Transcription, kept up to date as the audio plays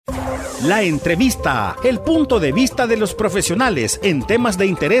La entrevista, el punto de vista de los profesionales en temas de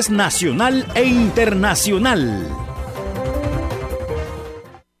interés nacional e internacional.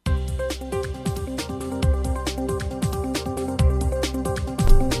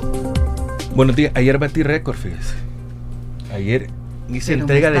 Buenos días, ayer batí récord, fíjese. Ayer hice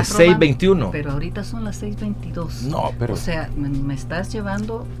entrega de 6:21. Pero ahorita son las 6:22. No, pero... O sea, me estás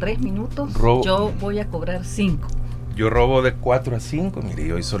llevando 3 minutos, robo. Yo voy a cobrar 5. Yo robo de 4 a 5, mire,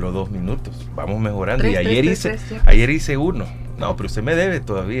 y hoy solo 2 minutos. Vamos mejorando. 3, y ayer hice 1. No, pero usted me debe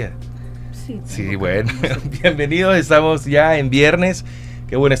todavía. Sí, bueno. Bienvenidos, estamos ya en viernes.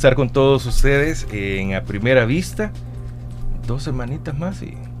 Qué bueno estar con todos ustedes en A Primera Vista. 2 semanitas más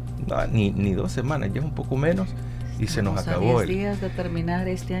y... No, ni 2 semanas, ya un poco menos. Y se nos acabó a 10 días de terminar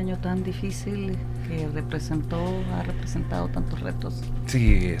este año tan difícil que ha representado tantos retos.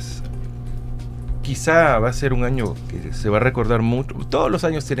 Sí, quizá va a ser un año que se va a recordar mucho. Todos los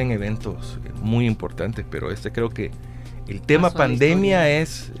años tienen eventos muy importantes, pero creo que el tema pandemia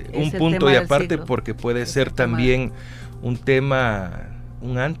es un punto y aparte, porque puede ser también un tema,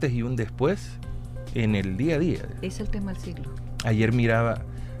 un antes y un después en el día a día. Es el tema del siglo. Ayer miraba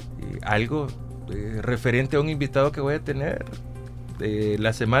algo referente a un invitado que voy a tener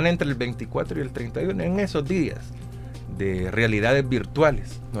la semana entre el 24 y el 31, en esos días, de realidades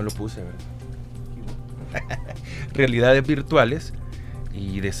virtuales. No lo puse, ¿verdad? Realidades virtuales,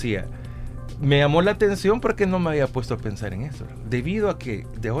 y decía, me llamó la atención porque no me había puesto a pensar en eso, debido a que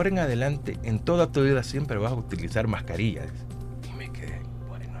de ahora en adelante en toda tu vida siempre vas a utilizar mascarillas. Y me quedé,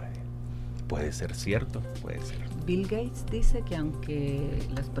 bueno, puede ser cierto, puede ser. Bill Gates dice que aunque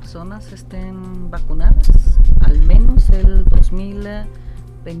las personas estén vacunadas, al menos el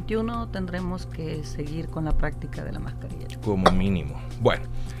 2021 tendremos que seguir con la práctica de la mascarilla. Como mínimo. Bueno,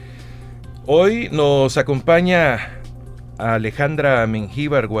 hoy nos acompaña Alejandra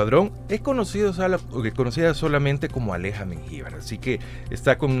Menjivar Guadrón. Es conocida solamente como Aleja Menjivar, así que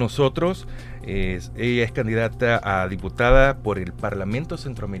está con nosotros. Ella es candidata a diputada por el Parlamento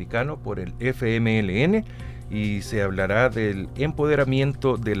Centroamericano, por el FMLN, y se hablará del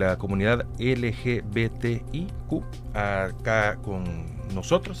empoderamiento de la comunidad LGBTIQ. Acá con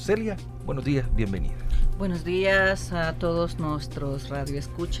nosotros, Celia, buenos días, bienvenida. Buenos días a todos nuestros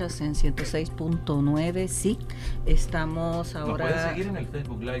radioescuchas en 106.9. Sí, estamos ahora... Nos pueden seguir en el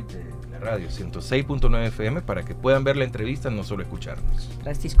Facebook Live de la radio 106.9 FM para que puedan ver la entrevista, no solo escucharnos.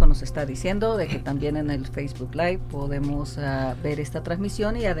 Francisco nos está diciendo de que también en el Facebook Live podemos ver esta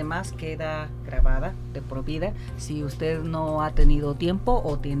transmisión, y además queda grabada de por vida. Si usted no ha tenido tiempo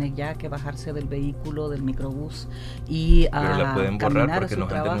o tiene ya que bajarse del vehículo, del microbús y pero la pueden borrar porque nos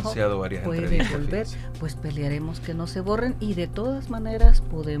trabajo, han denunciado varias puede entrevistas. Volver, pues pelearemos que no se borren, y de todas maneras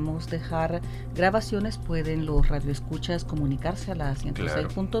podemos dejar grabaciones. Pueden los radioescuchas comunicarse a la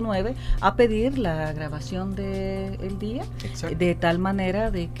 106.9 a pedir la grabación del día. Exacto. De tal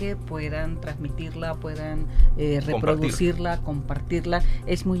manera de que puedan transmitirla, puedan reproducirla, compartirla.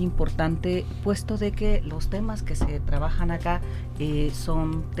 Es muy importante, puesto de que los temas que se trabajan acá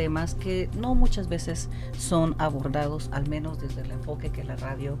son temas que no muchas veces son abordados, al menos desde el enfoque que la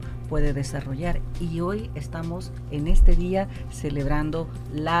radio puede desarrollar. Y hoy estamos en este día celebrando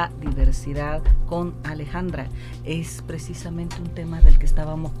la diversidad con Alejandra. Es precisamente un tema del que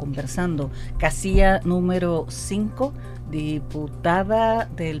estábamos conversando. Casilla número 5, diputada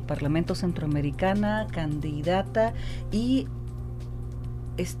del Parlamento Centroamericano, candidata, y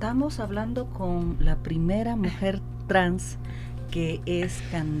estamos hablando con la primera mujer trans que es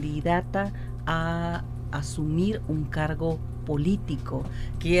candidata a asumir un cargo político.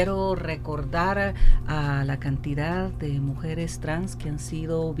 Quiero recordar a la cantidad de mujeres trans que han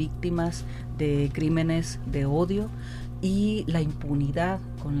sido víctimas de crímenes de odio y la impunidad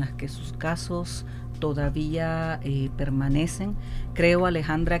con la que sus casos todavía permanecen. Creo,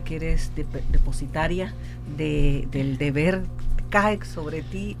 Alejandra, que eres depositaria del deber. Cae sobre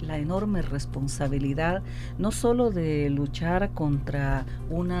ti la enorme responsabilidad, no solo de luchar contra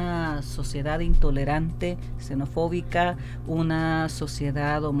una sociedad intolerante, xenofóbica, una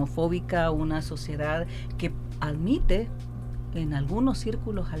sociedad homofóbica, una sociedad que admite, en algunos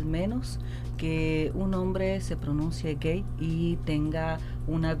círculos al menos, que un hombre se pronuncie gay y tenga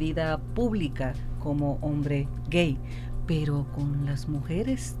una vida pública como hombre gay. Pero con las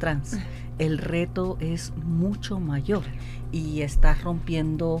mujeres trans el reto es mucho mayor, y estás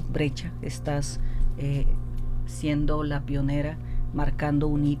rompiendo brecha, estás siendo la pionera, marcando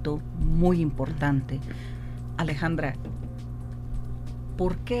un hito muy importante. Alejandra,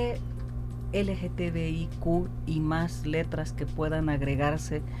 ¿por qué LGTBIQ y más letras que puedan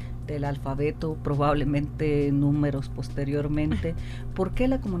agregarse del alfabeto, probablemente números posteriormente. ¿Por qué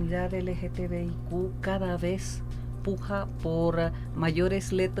la comunidad LGTBIQ cada vez puja por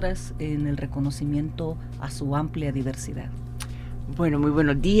mayores letras en el reconocimiento a su amplia diversidad? Bueno, muy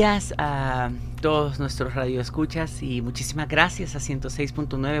buenos días a todos nuestros radioescuchas y muchísimas gracias a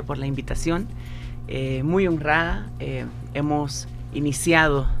 106.9 por la invitación. Muy honrada. Hemos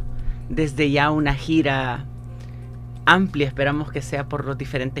iniciado desde ya una gira amplia, esperamos que sea por los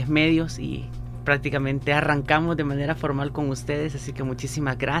diferentes medios, y prácticamente arrancamos de manera formal con ustedes, así que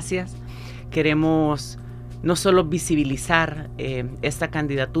muchísimas gracias. Queremos no solo visibilizar esta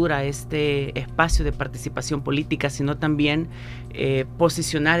candidatura, este espacio de participación política, sino también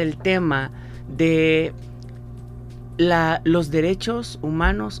posicionar el tema de los derechos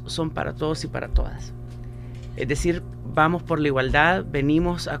humanos son para todos y para todas. Es decir, vamos por la igualdad,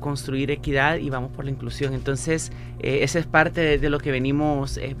 venimos a construir equidad y vamos por la inclusión. Entonces, esa es parte de lo que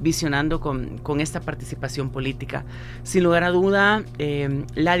venimos visionando con esta participación política. Sin lugar a duda,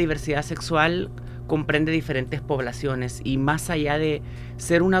 la diversidad sexual comprende diferentes poblaciones, y más allá de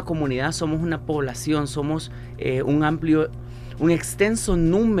ser una comunidad, somos una población, somos un extenso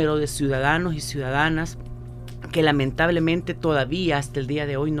número de ciudadanos y ciudadanas que lamentablemente todavía hasta el día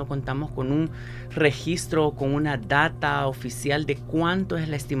de hoy no contamos con un registro o con una data oficial de cuánto es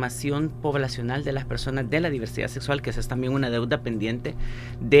la estimación poblacional de las personas de la diversidad sexual, que esa es también una deuda pendiente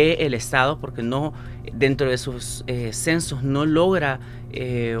del Estado, porque no, dentro de sus censos no logra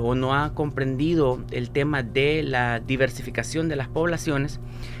o no ha comprendido el tema de la diversificación de las poblaciones.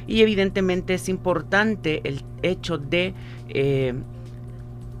 Y evidentemente es importante el hecho de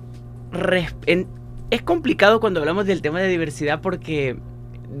es complicado cuando hablamos del tema de diversidad, porque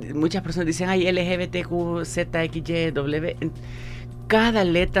muchas personas dicen, ay, LGBTQ, ZXY, W. Cada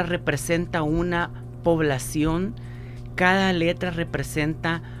letra representa una población, cada letra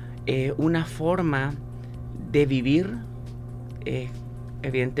representa una forma de vivir.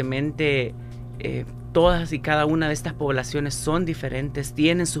 Evidentemente, todas y cada una de estas poblaciones son diferentes,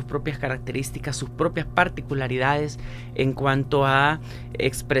 tienen sus propias características, sus propias particularidades en cuanto a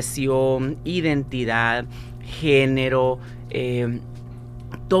expresión, identidad, género,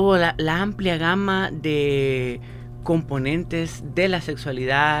 toda la amplia gama de componentes de la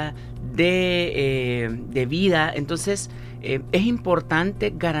sexualidad, de vida. Entonces, es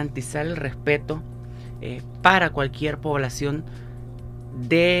importante garantizar el respeto para cualquier población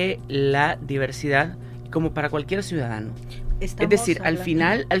de la diversidad, como para cualquier ciudadano. Es decir, al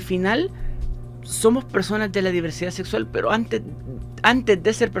final somos personas de la diversidad sexual, pero antes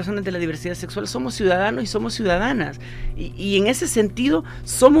de ser personas de la diversidad sexual somos ciudadanos y somos ciudadanas, y en ese sentido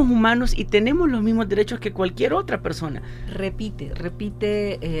somos humanos y tenemos los mismos derechos que cualquier otra persona. Repite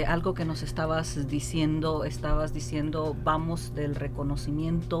algo que nos estabas diciendo, vamos del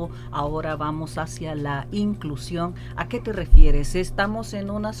reconocimiento, ahora vamos hacia la inclusión. ¿A qué te refieres? Estamos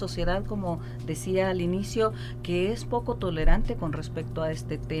en una sociedad, como decía al inicio, que es poco tolerante con respecto a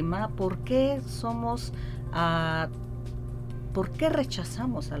este tema. ¿Por qué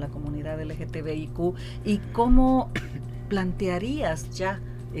rechazamos a la comunidad LGTBIQ, y cómo plantearías ya,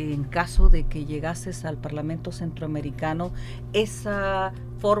 en caso de que llegases al Parlamento Centroamericano, esa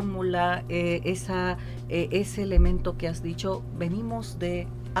fórmula, ese elemento que has dicho, venimos de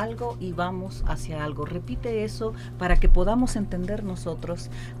algo y vamos hacia algo? Repite eso para que podamos entender nosotros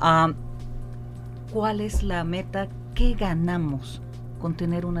cuál es la meta, qué ganamos con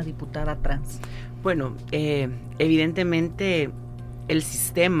tener una diputada trans. Bueno, evidentemente el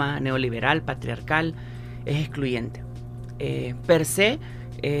sistema neoliberal, patriarcal, es excluyente. Per se,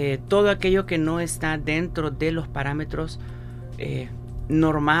 todo aquello que no está dentro de los parámetros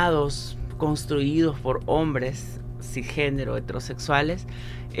normados, construidos por hombres cisgénero, heterosexuales,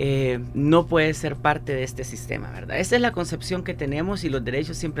 no puede ser parte de este sistema, ¿verdad? Esa es la concepción que tenemos, y los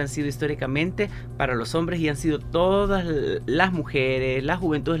derechos siempre han sido históricamente para los hombres, y han sido todas las mujeres, las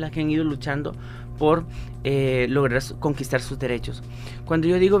juventudes las que han ido luchando por lograr conquistar sus derechos. Cuando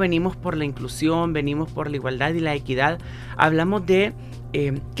yo digo venimos por la inclusión, venimos por la igualdad y la equidad, hablamos de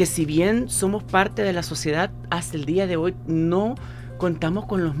que si bien somos parte de la sociedad, hasta el día de hoy no contamos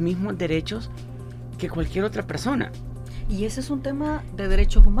con los mismos derechos que cualquier otra persona. Y ese es un tema de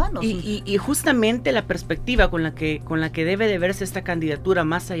derechos humanos. Y justamente la perspectiva con la que debe de verse esta candidatura,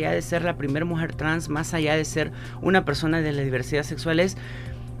 más allá de ser la primera mujer trans, más allá de ser una persona de la diversidad sexual, es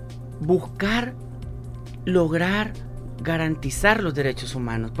buscar lograr garantizar los derechos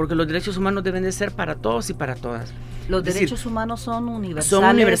humanos, porque los derechos humanos deben de ser para todos y para todas. Los derechos humanos son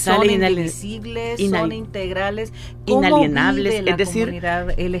universales, son indivisibles, son integrales, inalienables. ¿Cómo vive la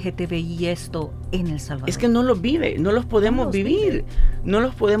comunidad LGTBI esto en El Salvador? Es que no los vive, no los podemos vivir. No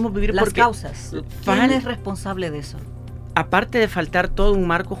los podemos vivir las porque... causas. ¿Quién es responsable de eso? Aparte de faltar todo un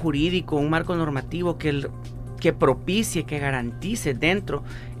marco jurídico, un marco normativo que propicie, que garantice dentro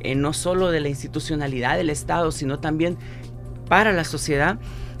no solo de la institucionalidad del Estado, sino también para la sociedad,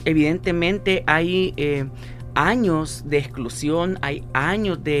 evidentemente hay años de exclusión, hay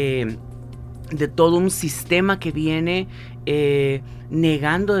años de todo un sistema que viene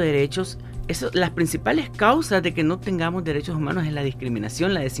negando derechos. Las principales causas de que no tengamos derechos humanos es la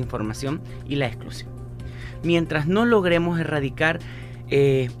discriminación, la desinformación y la exclusión. Mientras no logremos erradicar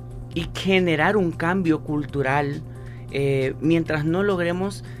y generar un cambio cultural, mientras no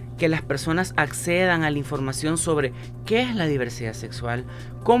logremos que las personas accedan a la información sobre qué es la diversidad sexual,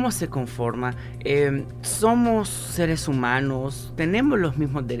 cómo se conforma, somos seres humanos, tenemos los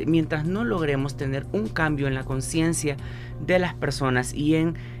mismos derechos. Mientras no logremos tener un cambio en la conciencia de las personas y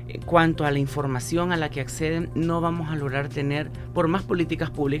en cuanto a la información a la que acceden, no vamos a lograr tener, por más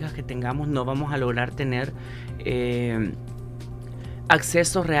políticas públicas que tengamos, no vamos a lograr tener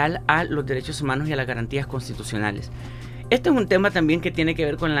acceso real a los derechos humanos y a las garantías constitucionales. Este es un tema también que tiene que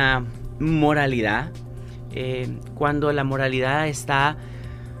ver con la moralidad. Cuando la moralidad está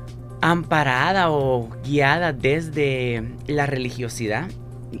amparada o guiada desde la religiosidad.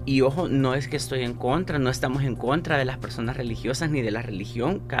 Y ojo, no es que estoy en contra, no estamos en contra de las personas religiosas ni de la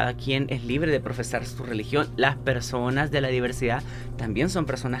religión. Cada quien es libre de profesar su religión. Las personas de la diversidad también son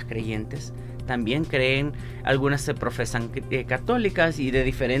personas creyentes. También creen, algunas se profesan católicas y de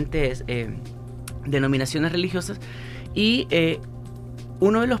diferentes denominaciones religiosas. Y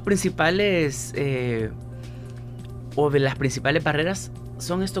uno de los principales o de las principales barreras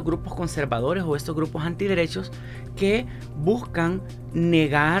son estos grupos conservadores o estos grupos antiderechos que buscan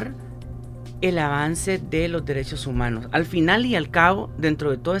negar el avance de los derechos humanos. Al final y al cabo,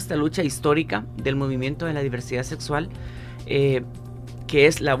 dentro de toda esta lucha histórica del movimiento de la diversidad sexual, que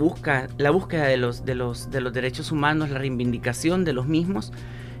es la búsqueda de los derechos humanos, la reivindicación de los mismos,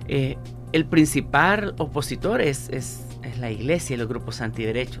 el principal opositor es la iglesia y los grupos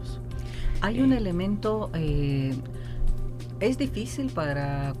antiderechos. Hay un elemento, es difícil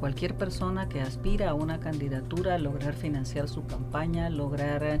para cualquier persona que aspira a una candidatura lograr financiar su campaña,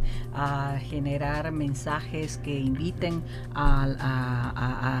 lograr generar mensajes que inviten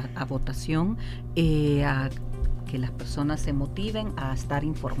a votación, a que las personas se motiven a estar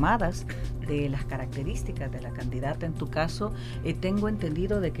informadas de las características de la candidata. En tu caso, tengo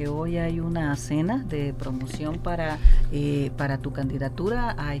entendido de que hoy hay una cena de promoción para tu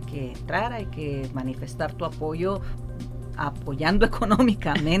candidatura. Hay que entrar, hay que manifestar tu apoyo, apoyando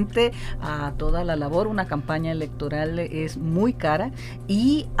económicamente a toda la labor. Una campaña electoral es muy cara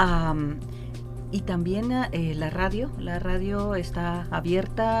y también la radio está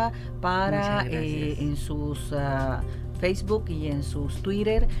abierta para en sus Facebook y en sus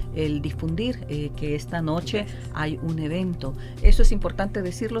Twitter el difundir que esta noche hay un evento. Eso es importante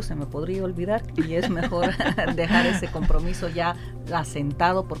decirlo, se me podría olvidar y es mejor dejar ese compromiso ya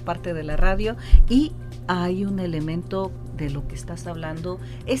asentado por parte de la radio. Y hay un elemento de lo que estás hablando.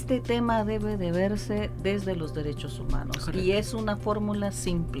 Este tema debe de verse desde los derechos humanos. Correcto. Y es una fórmula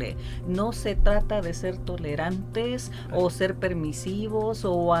simple. No se trata de ser tolerantes o ser permisivos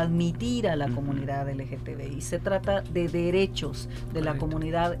o admitir a la comunidad LGTBI. Se trata de derechos de la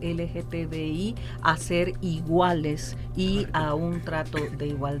comunidad LGTBI a ser iguales y a un trato de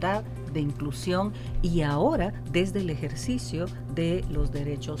igualdad, de inclusión, y ahora desde el ejercicio de los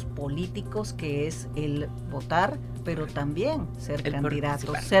derechos políticos, que es el votar, pero también ser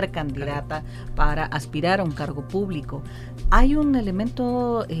candidato, ser candidata para aspirar a un cargo público. Hay un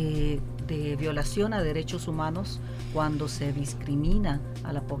elemento de violación a derechos humanos cuando se discrimina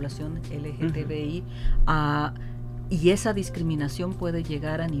a la población LGTBI, y esa discriminación puede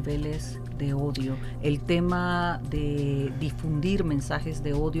llegar a niveles de odio. El tema de difundir mensajes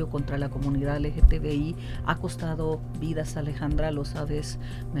de odio contra la comunidad LGTBI ha costado vidas, Alejandra, lo sabes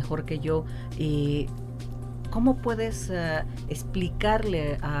mejor que yo. ¿Cómo puedes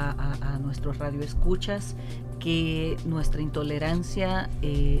explicarle a nuestros radioescuchas que nuestra intolerancia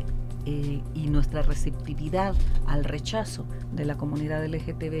y nuestra receptividad al rechazo de la comunidad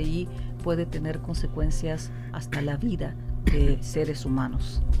LGTBI puede tener consecuencias hasta la vida de seres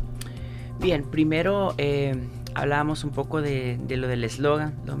humanos? Bien, primero hablábamos un poco de lo del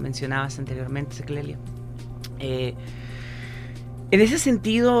eslogan, lo mencionabas anteriormente, Clelia. En ese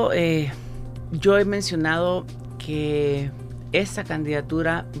sentido, yo he mencionado que esta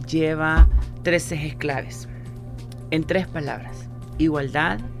candidatura lleva 3 ejes claves. en 3 palabras: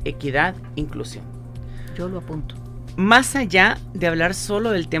 igualdad, equidad, inclusión. Yo lo apunto. Más allá de hablar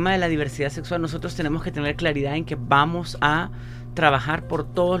solo del tema de la diversidad sexual, nosotros tenemos que tener claridad en que vamos a trabajar por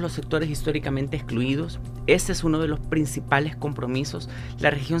todos los sectores históricamente excluidos. Ese es uno de los principales compromisos. La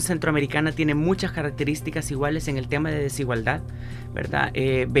región centroamericana tiene muchas características iguales en el tema de desigualdad, ¿verdad?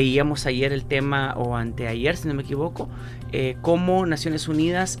 Veíamos ayer el tema, o anteayer, si no me equivoco, cómo Naciones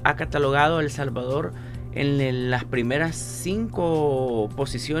Unidas ha catalogado a El Salvador en las primeras 5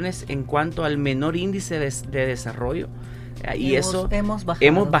 posiciones en cuanto al menor índice de desarrollo. Y hemos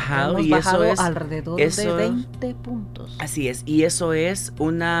bajado y eso es alrededor de 20 puntos. Así es, y eso es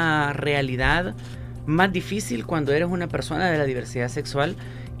una realidad más difícil cuando eres una persona de la diversidad sexual.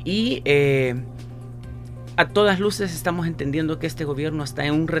 Y a todas luces estamos entendiendo que este gobierno está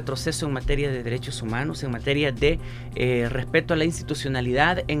en un retroceso en materia de derechos humanos, en materia de respeto a la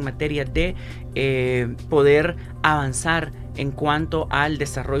institucionalidad, en materia de poder avanzar en cuanto al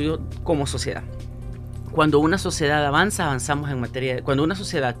desarrollo como sociedad. Cuando una sociedad avanza, avanzamos en materia de... Cuando una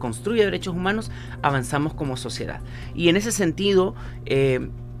sociedad construye derechos humanos, avanzamos como sociedad. Y en ese sentido, es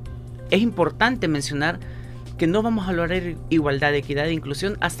importante mencionar que no vamos a lograr igualdad, equidad e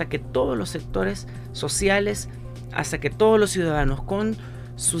inclusión hasta que todos los sectores sociales, hasta que todos los ciudadanos con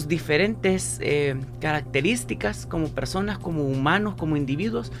sus diferentes características como personas, como humanos, como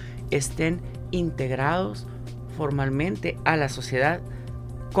individuos, estén integrados formalmente a la sociedad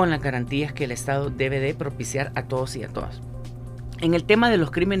con las garantías que el Estado debe de propiciar a todos y a todas. En el tema de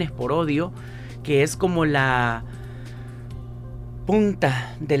los crímenes por odio, que es como la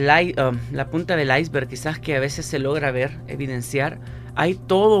punta del iceberg quizás que a veces se logra ver, evidenciar, hay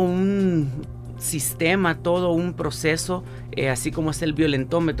todo un sistema, todo un proceso, así como es el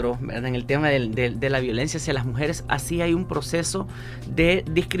violentómetro, ¿verdad? En el tema de la violencia hacia las mujeres, así hay un proceso de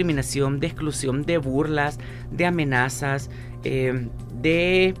discriminación, de exclusión, de burlas, de amenazas,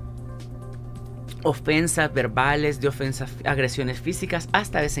 de ofensas verbales, de ofensas, agresiones físicas,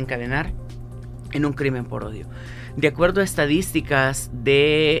 hasta desencadenar en un crimen por odio. De acuerdo a estadísticas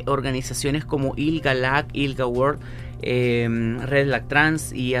de organizaciones como ILGA, LAC, ILGA World, Red LAC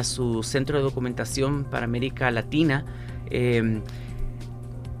Trans y a su centro de documentación para América Latina, el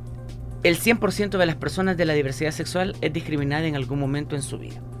 100% de las personas de la diversidad sexual es discriminada en algún momento en su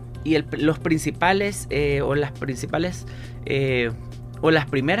vida. Y las primeras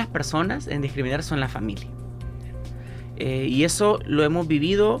personas en discriminar son la familia. Y eso lo hemos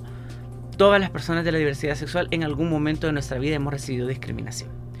vivido todas las personas de la diversidad sexual. En algún momento de nuestra vida hemos recibido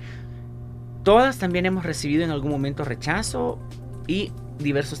discriminación. Todas también hemos recibido en algún momento rechazo y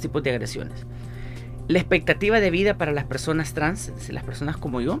diversos tipos de agresiones. La expectativa de vida para las personas trans, las personas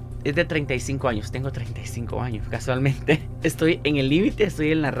como yo, es de 35 años. Tengo 35 años, casualmente. Estoy en el límite,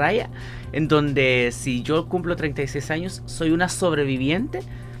 estoy en la raya, en donde si yo cumplo 36 años, soy una sobreviviente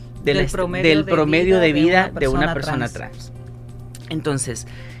del promedio de vida de una persona trans. Entonces,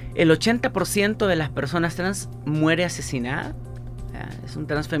 el 80% de las personas trans muere asesinada. Es un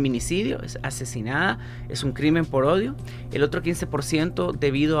transfeminicidio, es asesinada, es un crimen por odio. El otro 15%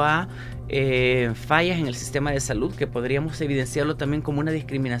 debido a fallas en el sistema de salud, que podríamos evidenciarlo también como una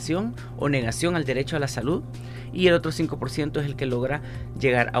discriminación o negación al derecho a la salud. Y el otro 5% es el que logra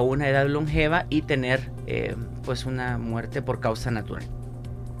llegar a una edad longeva y tener pues una muerte por causa natural.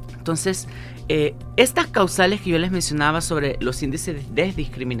 Entonces, estas causales que yo les mencionaba sobre los índices de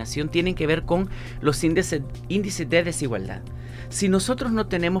discriminación tienen que ver con los índices de desigualdad. Si nosotros no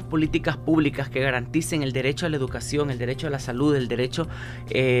tenemos políticas públicas que garanticen el derecho a la educación, el derecho a la salud, el derecho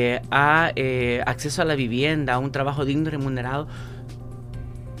a acceso a la vivienda, a un trabajo digno y remunerado,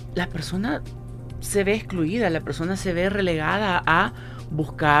 la persona se ve excluida, la persona se ve relegada a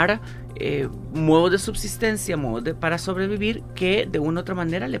buscar modos de subsistencia, para sobrevivir, que de una u otra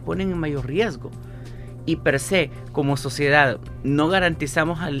manera le ponen en mayor riesgo. Y per se, como sociedad, no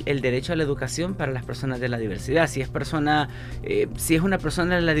garantizamos el derecho a la educación para las personas de la diversidad. Si es una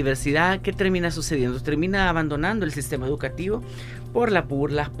persona de la diversidad, ¿qué termina sucediendo? Termina abandonando el sistema educativo por las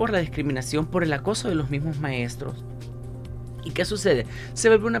burlas, por la discriminación, por el acoso de los mismos maestros. ¿Y qué sucede? Se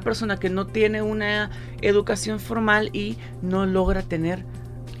vuelve una persona que no tiene una educación formal y no logra tener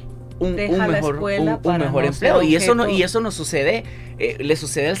un mejor empleo. Y eso no sucede, le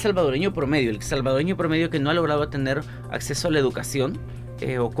sucede al salvadoreño promedio. El salvadoreño promedio que no ha logrado tener acceso a la educación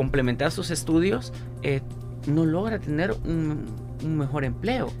o complementar sus estudios, no logra tener un mejor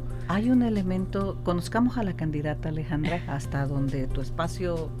empleo. Hay un elemento, conozcamos a la candidata Alejandra hasta donde tu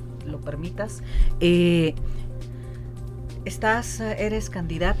espacio lo permitas. Eres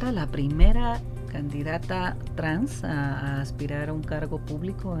candidata, la primera candidata trans a aspirar a un cargo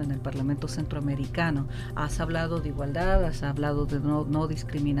público en el Parlamento Centroamericano. Has hablado de igualdad, has hablado de no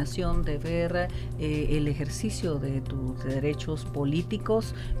discriminación, de ver el ejercicio de tus derechos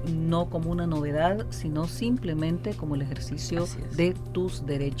políticos no como una novedad, sino simplemente como el ejercicio de tus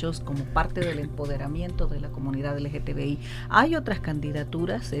derechos como parte del empoderamiento de la comunidad LGTBI. Hay otras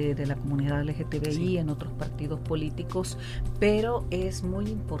candidaturas de la comunidad LGTBI en otros partidos políticos, pero es muy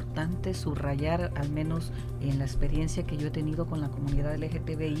importante subrayar, al menos en la experiencia que yo he tenido con la comunidad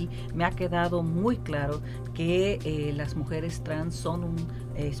LGTBI, me ha quedado muy claro que las mujeres trans son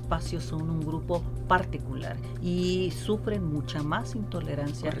un grupo particular y sufren mucha más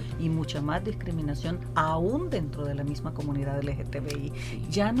intolerancia y mucha más discriminación aún dentro de la misma comunidad LGTBI.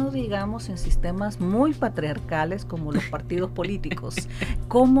 Ya no digamos en sistemas muy patriarcales como los partidos políticos.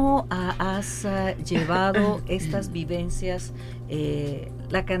 ¿Cómo has llevado estas vivencias?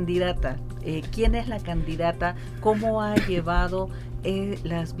 La candidata, ¿quién es la candidata? ¿Cómo ha llevado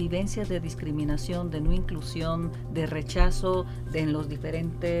las vivencias de discriminación, de no inclusión, de rechazo en las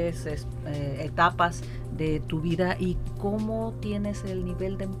diferentes etapas de tu vida, y cómo tienes el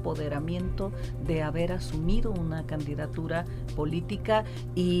nivel de empoderamiento de haber asumido una candidatura política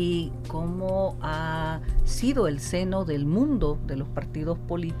y cómo ha sido el seno del mundo de los partidos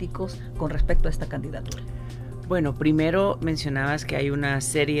políticos con respecto a esta candidatura? Bueno, primero mencionabas que hay una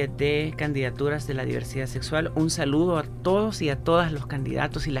serie de candidaturas de la diversidad sexual. Un saludo a todos y a todas los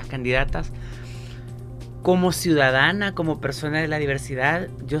candidatos y las candidatas. Como ciudadana, como persona de la diversidad,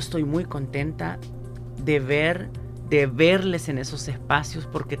 yo estoy muy contenta de verles en esos espacios,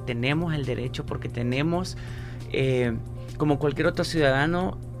 porque tenemos el derecho, porque tenemos, como cualquier otro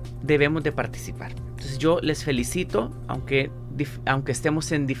ciudadano, debemos de participar. Entonces yo les felicito, aunque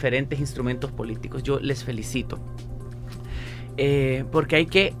estemos en diferentes instrumentos políticos, yo les felicito, porque hay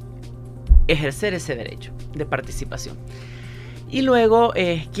que ejercer ese derecho de participación. Y luego,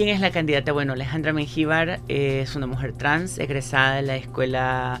 ¿quién es la candidata? Bueno, Alejandra Menjivar es una mujer trans, egresada de la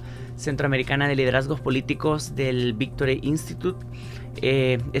Escuela Centroamericana de Liderazgos Políticos del Victory Institute,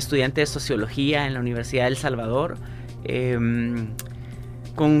 estudiante de Sociología en la Universidad de Salvador,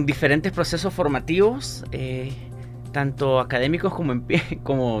 con diferentes procesos formativos, tanto académicos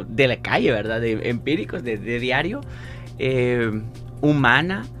como de la calle, ¿verdad? De empíricos, de diario,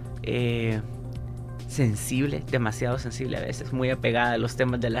 humana, sensible, demasiado sensible a veces, muy apegada a los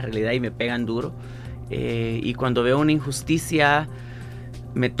temas de la realidad y me pegan duro. Y cuando veo una injusticia,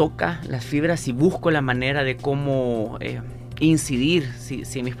 me toca las fibras y busco la manera de cómo incidir, si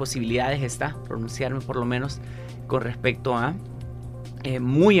en mis posibilidades está, pronunciarme por lo menos con respecto a...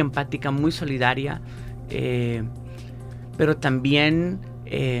 muy empática, muy solidaria, pero también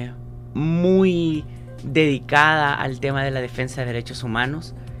muy dedicada al tema de la defensa de derechos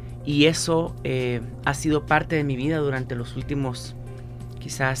humanos, y eso ha sido parte de mi vida durante los últimos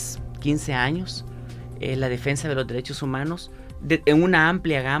quizás 15 años, la defensa de los derechos humanos en una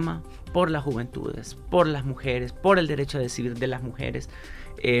amplia gama, por las juventudes, por las mujeres, por el derecho a decidir de las mujeres,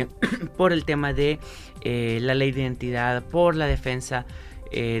 por el tema de la ley de identidad, por la defensa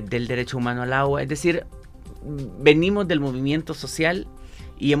del derecho humano al agua. Es decir, venimos del movimiento social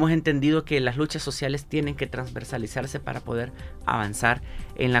y hemos entendido que las luchas sociales tienen que transversalizarse para poder avanzar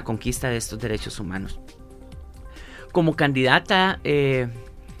en la conquista de estos derechos humanos. Como candidata,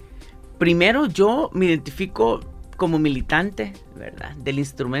 primero yo me identifico como militante, ¿verdad?,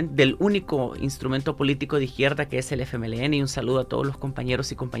 del único instrumento político de izquierda que es el FMLN, y un saludo a todos los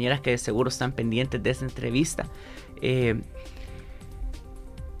compañeros y compañeras que de seguro están pendientes de esta entrevista.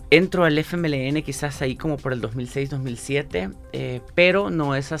 Entro al FMLN quizás ahí como por el 2006-2007, pero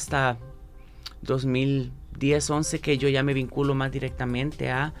no es hasta 2010-11 que yo ya me vinculo más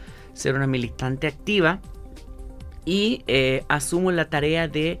directamente a ser una militante activa y asumo la tarea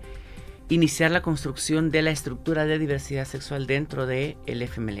de iniciar la construcción de la estructura de diversidad sexual dentro del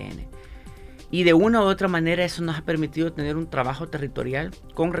FMLN. Y de una u otra manera eso nos ha permitido tener un trabajo territorial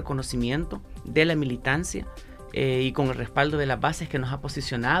con reconocimiento de la militancia y con el respaldo de las bases que nos ha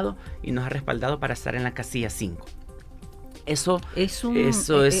posicionado y nos ha respaldado para estar en la casilla 5. Eso es un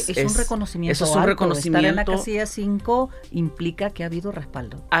reconocimiento. Eso es un reconocimiento. Estar en la casilla 5 implica que ha habido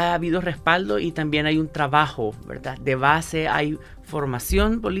respaldo. Ha habido respaldo y también hay un trabajo, ¿verdad?, de base. Hay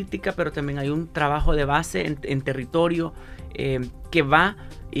formación política, pero también hay un trabajo de base en territorio que va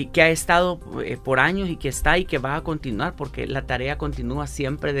y que ha estado por años y que está y que va a continuar, porque la tarea continúa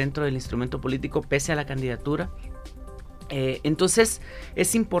siempre dentro del instrumento político pese a la candidatura. Entonces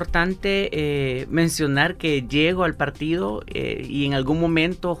es importante mencionar que llego al partido y en algún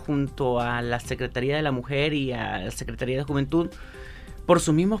momento junto a la Secretaría de la Mujer y a la Secretaría de Juventud por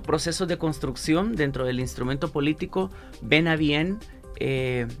sus mismos procesos de construcción dentro del instrumento político, ven a bien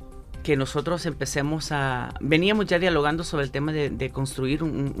que nosotros veníamos ya dialogando sobre el tema de construir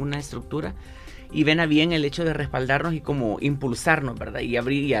una estructura, y ven a bien el hecho de respaldarnos y como impulsarnos, ¿verdad? Y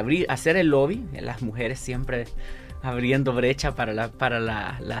abrir, hacer el lobby, las mujeres siempre abriendo brecha para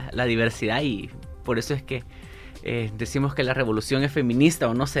la diversidad, y por eso es que decimos que la revolución es feminista,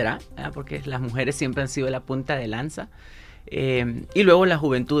 o no será, ¿verdad? Porque las mujeres siempre han sido la punta de lanza. Y luego la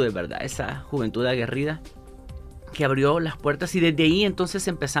juventud, ¿verdad? Esa juventud aguerrida que abrió las puertas, y desde ahí entonces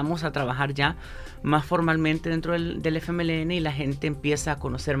empezamos a trabajar ya más formalmente dentro del FMLN, y la gente empieza a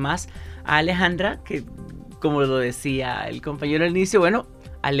conocer más a Alejandra, que como lo decía el compañero al inicio, bueno,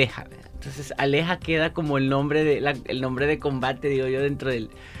 Aleja, ¿verdad? Entonces Aleja queda como el nombre de combate, digo yo, dentro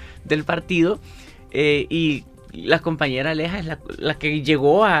del partido, y la compañera Aleja es la que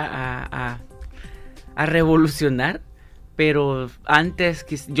llegó a revolucionar, pero antes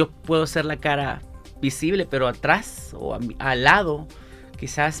yo puedo ser la cara visible, pero atrás o al lado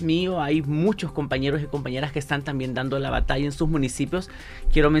quizás mío hay muchos compañeros y compañeras que están también dando la batalla en sus municipios.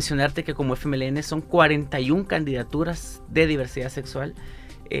 Quiero mencionarte que como FMLN son 41 candidaturas de diversidad sexual,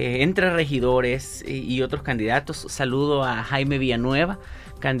 entre regidores y otros candidatos. Saludo a Jaime Villanueva,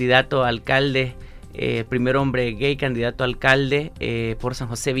 candidato a alcalde, primer hombre gay, candidato a alcalde por San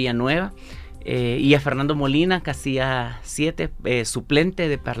José Villanueva. Y a Fernando Molina, casilla 7, suplente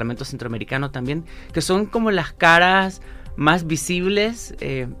de Parlamento Centroamericano también, que son como las caras más visibles,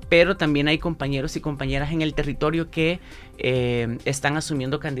 pero también hay compañeros y compañeras en el territorio que están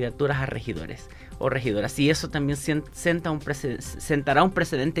asumiendo candidaturas a regidores o regidoras, y eso también sentará un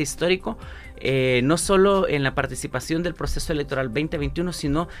precedente histórico, no solo en la participación del proceso electoral 2021,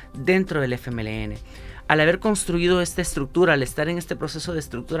 sino dentro del FMLN. Al haber construido esta estructura, al estar en este proceso de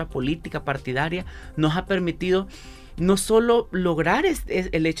estructura política partidaria, nos ha permitido no solo lograr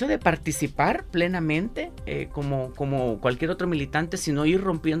el hecho de participar plenamente como cualquier otro militante, sino ir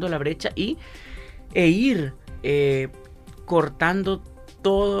rompiendo la brecha e ir cortando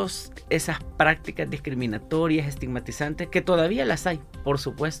todas esas prácticas discriminatorias, estigmatizantes, que todavía las hay, por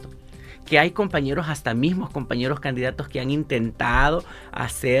supuesto. Que hay compañeros, hasta mismos compañeros candidatos, que han intentado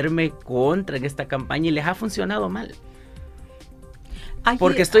hacerme contra en esta campaña y les ha funcionado mal.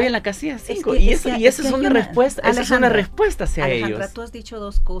 Porque estoy en la casilla 5 y esa es una respuesta, esa es una respuesta hacia Alejandra, ellos. tú has dicho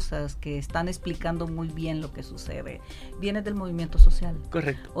dos cosas que están explicando muy bien lo que sucede. Vienes del movimiento social.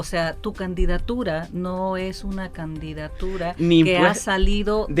 Correcto. O sea, tu candidatura no es una candidatura ni que ha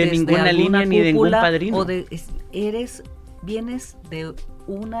salido de desde ninguna línea ni de ningún padrino. Vienes de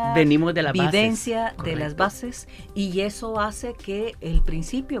una vivencia de las bases, y eso hace que el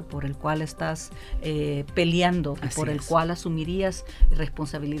principio por el cual estás peleando, por el cual asumirías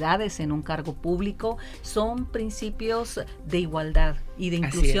responsabilidades en un cargo público, son principios de igualdad y de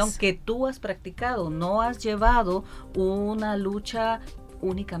inclusión que tú has practicado. No has llevado una lucha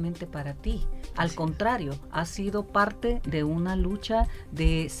únicamente para ti. Al contrario, ha sido parte de una lucha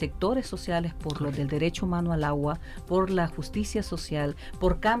de sectores sociales por lo del derecho humano al agua, por la justicia social,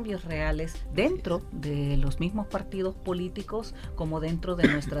 por cambios reales dentro de los mismos partidos políticos como dentro de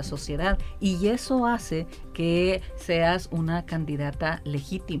nuestra sociedad. Y eso hace que seas una candidata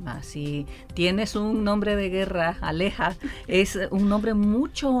legítima. Si tienes un nombre de guerra, Aleja, es un nombre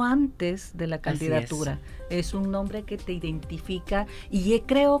mucho antes de la candidatura. Es un nombre que te identifica, y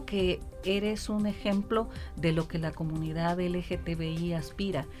creo que eres un ejemplo de lo que la comunidad LGTBI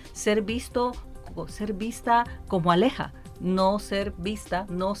aspira: ser vista como Aleja, no ser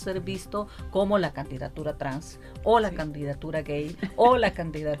visto como la candidatura trans o la candidatura gay o la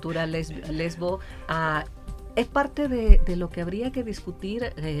candidatura lesbo. Es parte de lo que habría que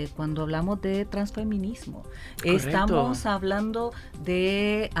discutir cuando hablamos de transfeminismo. Correcto. Estamos hablando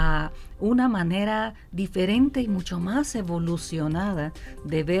de una manera diferente y mucho más evolucionada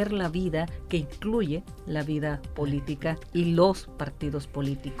de ver la vida, que incluye la vida política y los partidos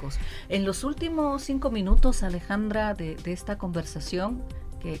políticos. En los últimos 5 minutos, Alejandra, de esta conversación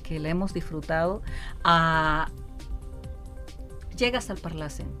que la hemos disfrutado, llegas al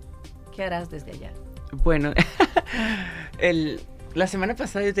PARLACEN. ¿Qué harás desde allá? Bueno, la semana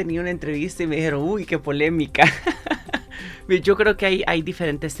pasada yo tenía una entrevista y me dijeron, uy, qué polémica. Yo creo que hay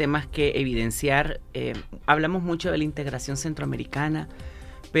diferentes temas que evidenciar. Hablamos mucho de la integración centroamericana,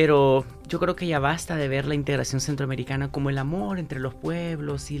 pero yo creo que ya basta de ver la integración centroamericana como el amor entre los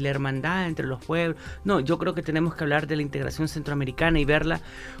pueblos y la hermandad entre los pueblos. No, yo creo que tenemos que hablar de la integración centroamericana y verla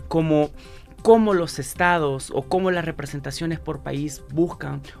como los estados o cómo las representaciones por país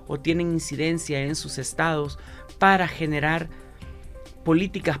buscan o tienen incidencia en sus estados para generar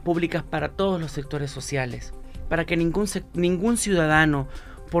políticas públicas para todos los sectores sociales. para que ningún ciudadano,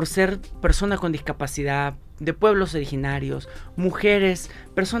 por ser persona con discapacidad, de pueblos originarios, mujeres,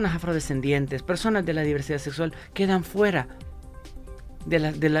 personas afrodescendientes, personas de la diversidad sexual, quedan fuera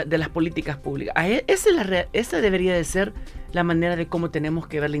de las políticas públicas. Esa debería de ser la manera de cómo tenemos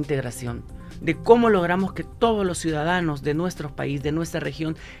que ver la integración, de cómo logramos que todos los ciudadanos de nuestro país, de nuestra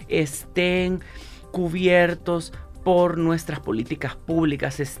región, estén cubiertos por nuestras políticas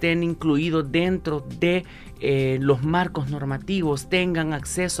públicas, estén incluidos dentro de los marcos normativos, tengan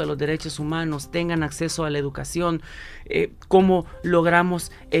acceso a los derechos humanos, tengan acceso a la educación, cómo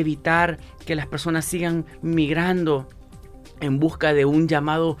logramos evitar que las personas sigan migrando en busca de un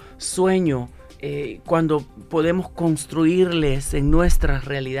llamado sueño, cuando podemos construirles en nuestras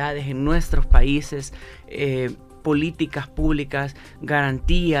realidades, en nuestros países, políticas públicas,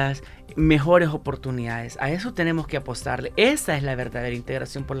 garantías, mejores oportunidades. A eso tenemos que apostarle. Esa es la verdadera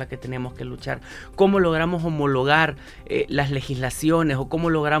integración por la que tenemos que luchar. ¿Cómo logramos homologar las legislaciones o cómo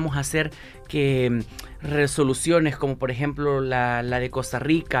logramos hacer que resoluciones como por ejemplo la de Costa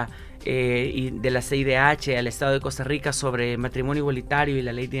Rica y de la CIDH al Estado de Costa Rica sobre matrimonio igualitario y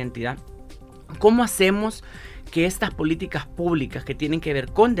la ley de identidad? ¿Cómo hacemos que estas políticas públicas que tienen que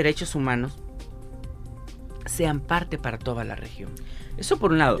ver con derechos humanos sean parte para toda la región? Eso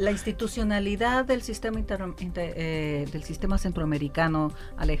por un lado. La institucionalidad del sistema del sistema centroamericano,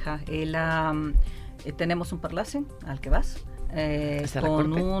 Aleja, tenemos un PARLACEN al que vas,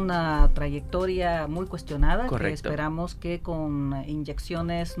 con una trayectoria muy cuestionada. Correcto. Que esperamos que con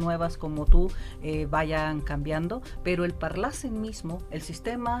inyecciones nuevas como tú vayan cambiando, pero el PARLACEN mismo, el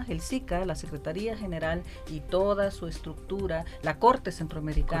sistema, el SICA, la Secretaría General y toda su estructura, la Corte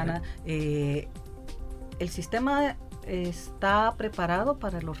Centroamericana, el sistema está preparado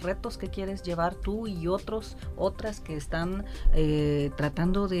para los retos que quieres llevar tú y otras que están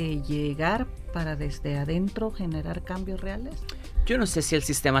tratando de llegar para desde adentro generar cambios reales? Yo no sé si el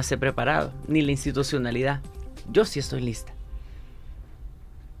sistema esté preparado, ni la institucionalidad. Yo sí estoy lista.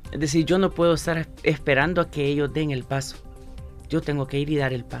 Es decir, yo no puedo estar esperando a que ellos den el paso. Yo tengo que ir y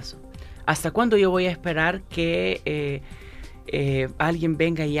dar el paso. ¿Hasta cuándo yo voy a esperar que alguien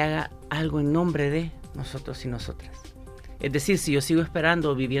venga y haga algo en nombre de nosotros y nosotras? Es decir, si yo sigo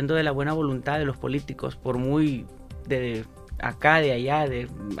esperando, viviendo de la buena voluntad de los políticos, por muy de acá, de allá, de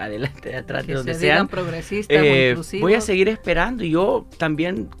adelante, de atrás, de donde sean, progresistas o inclusivos, voy a seguir esperando. Y yo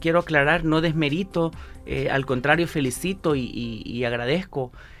también quiero aclarar, no desmerito, al contrario felicito y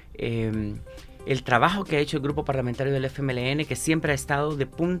agradezco el trabajo que ha hecho el grupo parlamentario del FMLN, que siempre ha estado de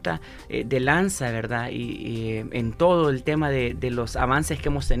punta de lanza, ¿verdad? Y en todo el tema de los avances que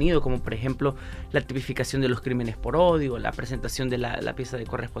hemos tenido, como por ejemplo la tipificación de los crímenes por odio, la presentación de la pieza de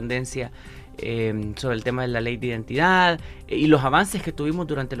correspondencia sobre el tema de la ley de identidad y los avances que tuvimos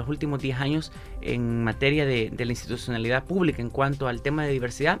durante los últimos 10 años en materia de la institucionalidad pública en cuanto al tema de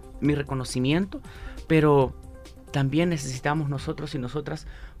diversidad. Mi reconocimiento, pero también necesitamos nosotros y nosotras,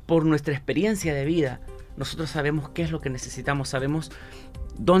 por nuestra experiencia de vida, nosotros sabemos qué es lo que necesitamos, sabemos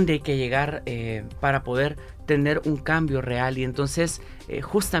dónde hay que llegar para poder tener un cambio real, y entonces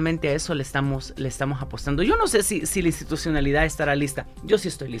justamente a eso le estamos apostando. Yo no sé si la institucionalidad estará lista. Yo sí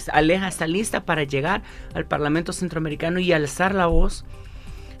estoy lista. Aleja está lista para llegar al Parlamento Centroamericano y alzar la voz,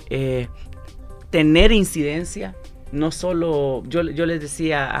 tener incidencia. No solo, yo les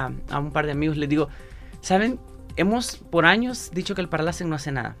decía a un par de amigos, les digo, ¿saben? Hemos por años dicho que el PARLACEN no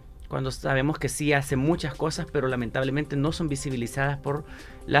hace nada, cuando sabemos que sí hace muchas cosas, pero lamentablemente no son visibilizadas por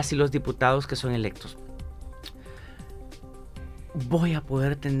las y los diputados que son electos. Voy a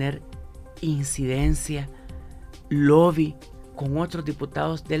poder tener incidencia, lobby con otros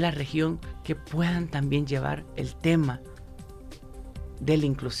diputados de la región que puedan también llevar el tema de la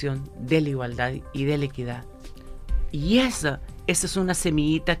inclusión, de la igualdad y de la equidad. Y esa es una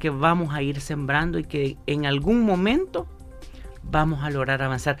semillita que vamos a ir sembrando y que en algún momento vamos a lograr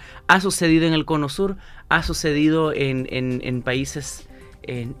avanzar. Ha sucedido en el Cono Sur, ha sucedido en países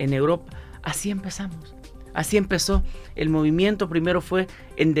en Europa. Así empezamos. Así empezó el movimiento. Primero fue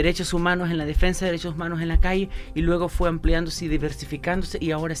en derechos humanos, en la defensa de derechos humanos en la calle, y luego fue ampliándose y diversificándose,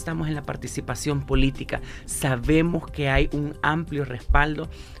 y ahora estamos en la participación política. Sabemos que hay un amplio respaldo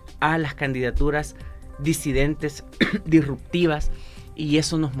a las candidaturas disidentes, disruptivas, y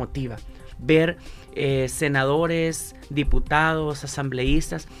eso nos motiva. Ver senadores, diputados,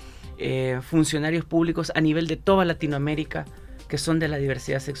 asambleístas, funcionarios públicos a nivel de toda Latinoamérica que son de la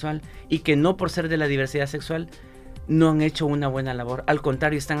diversidad sexual, y que no por ser de la diversidad sexual no han hecho una buena labor. Al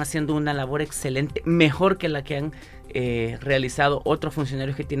contrario, están haciendo una labor excelente, mejor que la que han realizado otros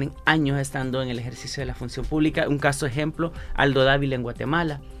funcionarios que tienen años estando en el ejercicio de la función pública. Un caso ejemplo, Aldo Dávila en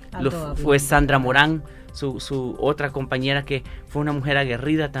Guatemala. Fue Sandra Morán, su otra compañera, que fue una mujer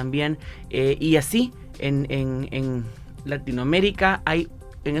aguerrida también. Y así, en Latinoamérica hay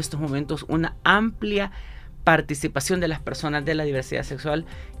en estos momentos una amplia participación de las personas de la diversidad sexual,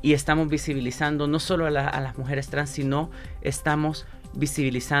 y estamos visibilizando no solo a las mujeres trans, sino estamos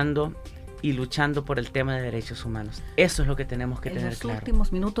visibilizando y luchando por el tema de derechos humanos. Eso es lo que tenemos que tener claro. En los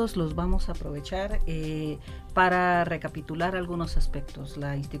últimos minutos los vamos a aprovechar para recapitular algunos aspectos.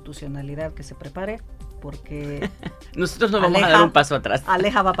 La institucionalidad que se prepare, porque nosotros nos vamos a dar un paso atrás.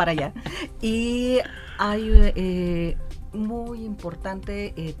 Aleja va para allá. Y hay muy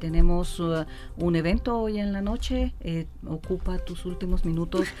importante, tenemos un evento hoy en la noche. Ocupa tus últimos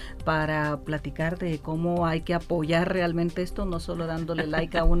minutos para platicar de cómo hay que apoyar realmente esto, no solo dándole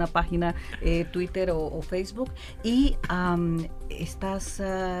like a una página Twitter o Facebook. Y estás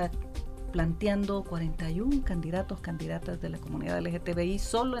planteando 41 candidatas de la comunidad LGTBI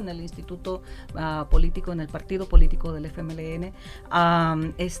solo en el instituto político, en el partido político del FMLN.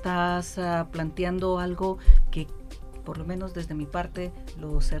 Estás planteando algo que, por lo menos desde mi parte,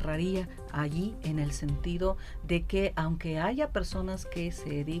 lo cerraría allí, en el sentido de que aunque haya personas que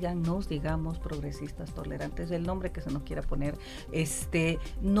nos digamos progresistas, tolerantes, el nombre que se nos quiera poner,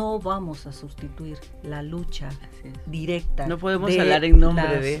 no vamos a sustituir la lucha directa. No podemos hablar en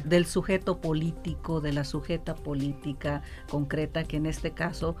nombre del sujeto político, de la sujeta política concreta, que en este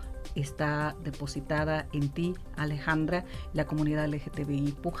caso está depositada en ti, Alejandra. La comunidad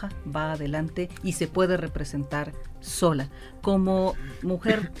LGTBI puja, va adelante y se puede representar sola. Como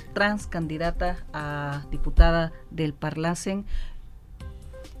mujer trans candidata a diputada del PARLACEN,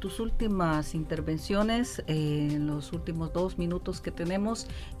 tus últimas intervenciones en los últimos 2 minutos que tenemos,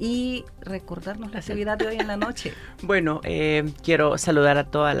 y recordarnos la actividad de hoy en la noche. Bueno, quiero saludar a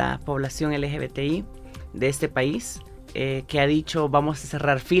toda la población LGBTI de este país, que ha dicho vamos a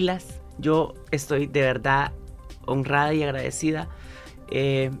cerrar filas. Yo estoy de verdad honrada y agradecida,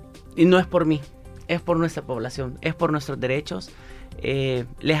 y no es por mí, es por nuestra población, es por nuestros derechos.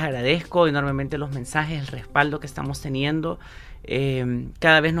 Les agradezco enormemente los mensajes, el respaldo que estamos teniendo.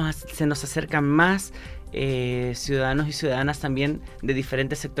 Cada vez se nos acercan más ciudadanos y ciudadanas también de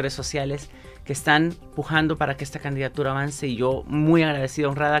diferentes sectores sociales que están pujando para que esta candidatura avance, y yo muy agradecida,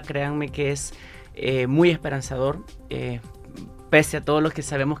 honrada. Créanme que es muy esperanzador, pese a todo lo que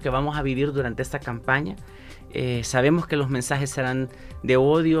sabemos que vamos a vivir durante esta campaña. Sabemos que los mensajes serán de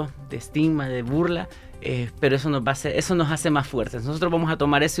odio, de estigma, de burla, pero eso nos hace más fuertes. Nosotros vamos a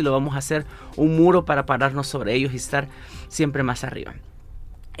tomar eso y lo vamos a hacer un muro para pararnos sobre ellos y estar siempre más arriba.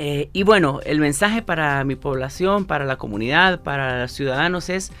 Y bueno, el mensaje para mi población, para la comunidad, para los ciudadanos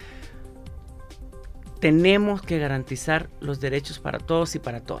es: tenemos que garantizar los derechos para todos y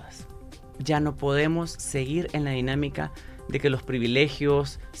para todas. Ya no podemos seguir en la dinámica de que los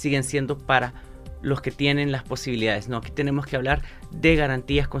privilegios siguen siendo para los que tienen las posibilidades. No, aquí tenemos que hablar de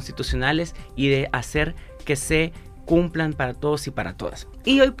garantías constitucionales y de hacer que se cumplan para todos y para todas.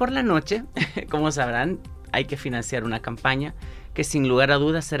 Y hoy por la noche, como sabrán, hay que financiar una campaña que sin lugar a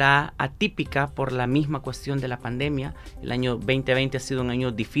dudas será atípica por la misma cuestión de la pandemia. El año 2020 ha sido un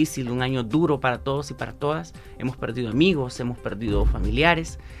año difícil, un año duro para todos y para todas. Hemos perdido amigos, hemos perdido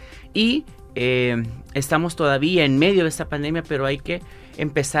familiares, y estamos todavía en medio de esta pandemia, pero hay que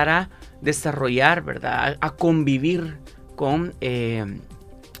empezar a desarrollar, ¿verdad? A convivir con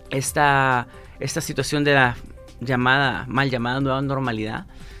esta situación de la mal llamada nueva normalidad.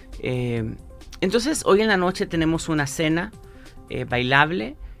 Entonces, hoy en la noche tenemos una cena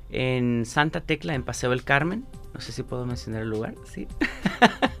bailable en Santa Tecla, en Paseo del Carmen. No sé si puedo mencionar el lugar, ¿sí?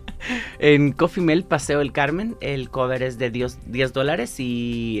 En Coffee Mill, Paseo del Carmen. El cover es de $10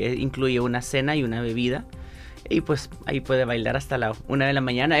 y incluye una cena y una bebida. Y pues ahí puede bailar hasta la 1 de la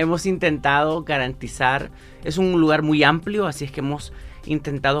mañana. Hemos intentado garantizar, es un lugar muy amplio, así es que hemos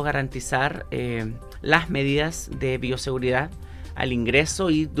intentado garantizar las medidas de bioseguridad al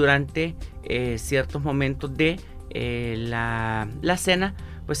ingreso y durante ciertos momentos de la cena.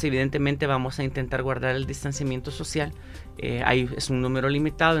 Pues evidentemente vamos a intentar guardar el distanciamiento social. Es un número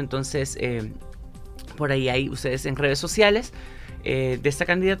limitado, entonces por ahí hay ustedes en redes sociales. de esta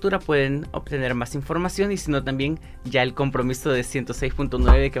candidatura pueden obtener más información, y si no también ya el compromiso de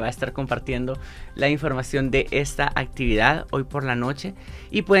 106.9 que va a estar compartiendo la información de esta actividad hoy por la noche.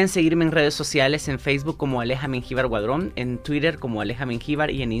 Y pueden seguirme en redes sociales, en Facebook como Alejandra Menjivar Guadrón, en Twitter como Alejandra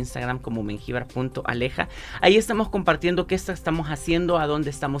Menjivar y en Instagram como menjivar.aleja. Ahí estamos compartiendo qué estamos haciendo, a dónde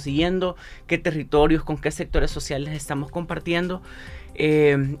estamos yendo, qué territorios, con qué sectores sociales estamos compartiendo.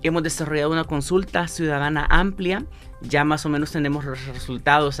 Hemos desarrollado una consulta ciudadana amplia, ya más o menos tenemos los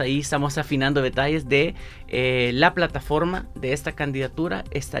resultados, ahí estamos afinando detalles de la plataforma de esta candidatura,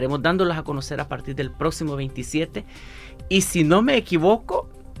 estaremos dándolos a conocer a partir del próximo 27, y si no me equivoco,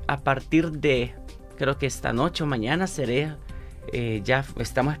 a partir de, creo que esta noche o mañana seré, ya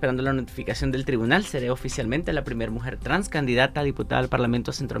estamos esperando la notificación del tribunal, seré oficialmente la primera mujer trans candidata a diputada al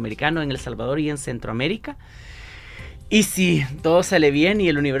Parlamento Centroamericano en El Salvador y en Centroamérica. Y si todo sale bien y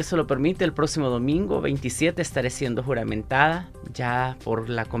el universo lo permite, el próximo domingo 27 estaré siendo juramentada ya por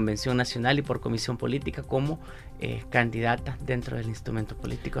la Convención Nacional y por Comisión Política como candidata dentro del instrumento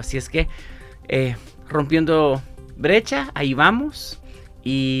político. Así es que rompiendo brecha, ahí vamos,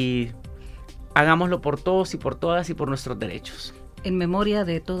 y hagámoslo por todos y por todas y por nuestros derechos. En memoria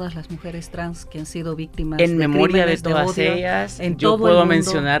de todas las mujeres trans que han sido víctimas en de memoria de todas ellas, en yo puedo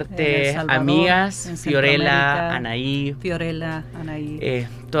mencionarte Salvador, amigas, Fiorella, Anaí,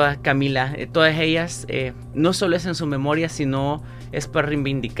 todas Camila, todas ellas, no solo es en su memoria, sino es para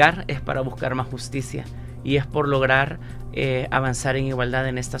reivindicar, es para buscar más justicia y es por lograr avanzar en igualdad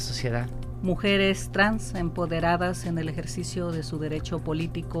en esta sociedad. Mujeres trans empoderadas en el ejercicio de su derecho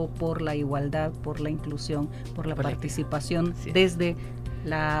político por la igualdad, por la inclusión, por la participación, sí, desde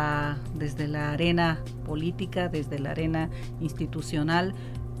la arena política, desde la arena institucional,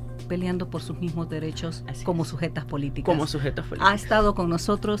 peleando por sus mismos derechos como sujetas políticas. Ha estado con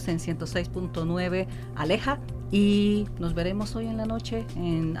nosotros en 106.9 Aleja, y nos veremos hoy en la noche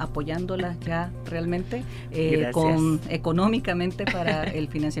apoyándola ya realmente económicamente para el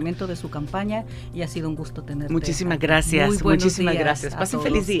financiamiento de su campaña, y ha sido un gusto tenerte. Muchísimas gracias. Muchísimas gracias. Pasen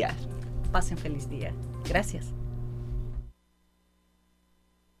feliz día. Pasen feliz día. Gracias.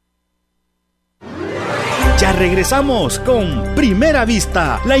 Ya regresamos con Primera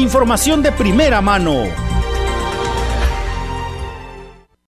Vista, la información de primera mano.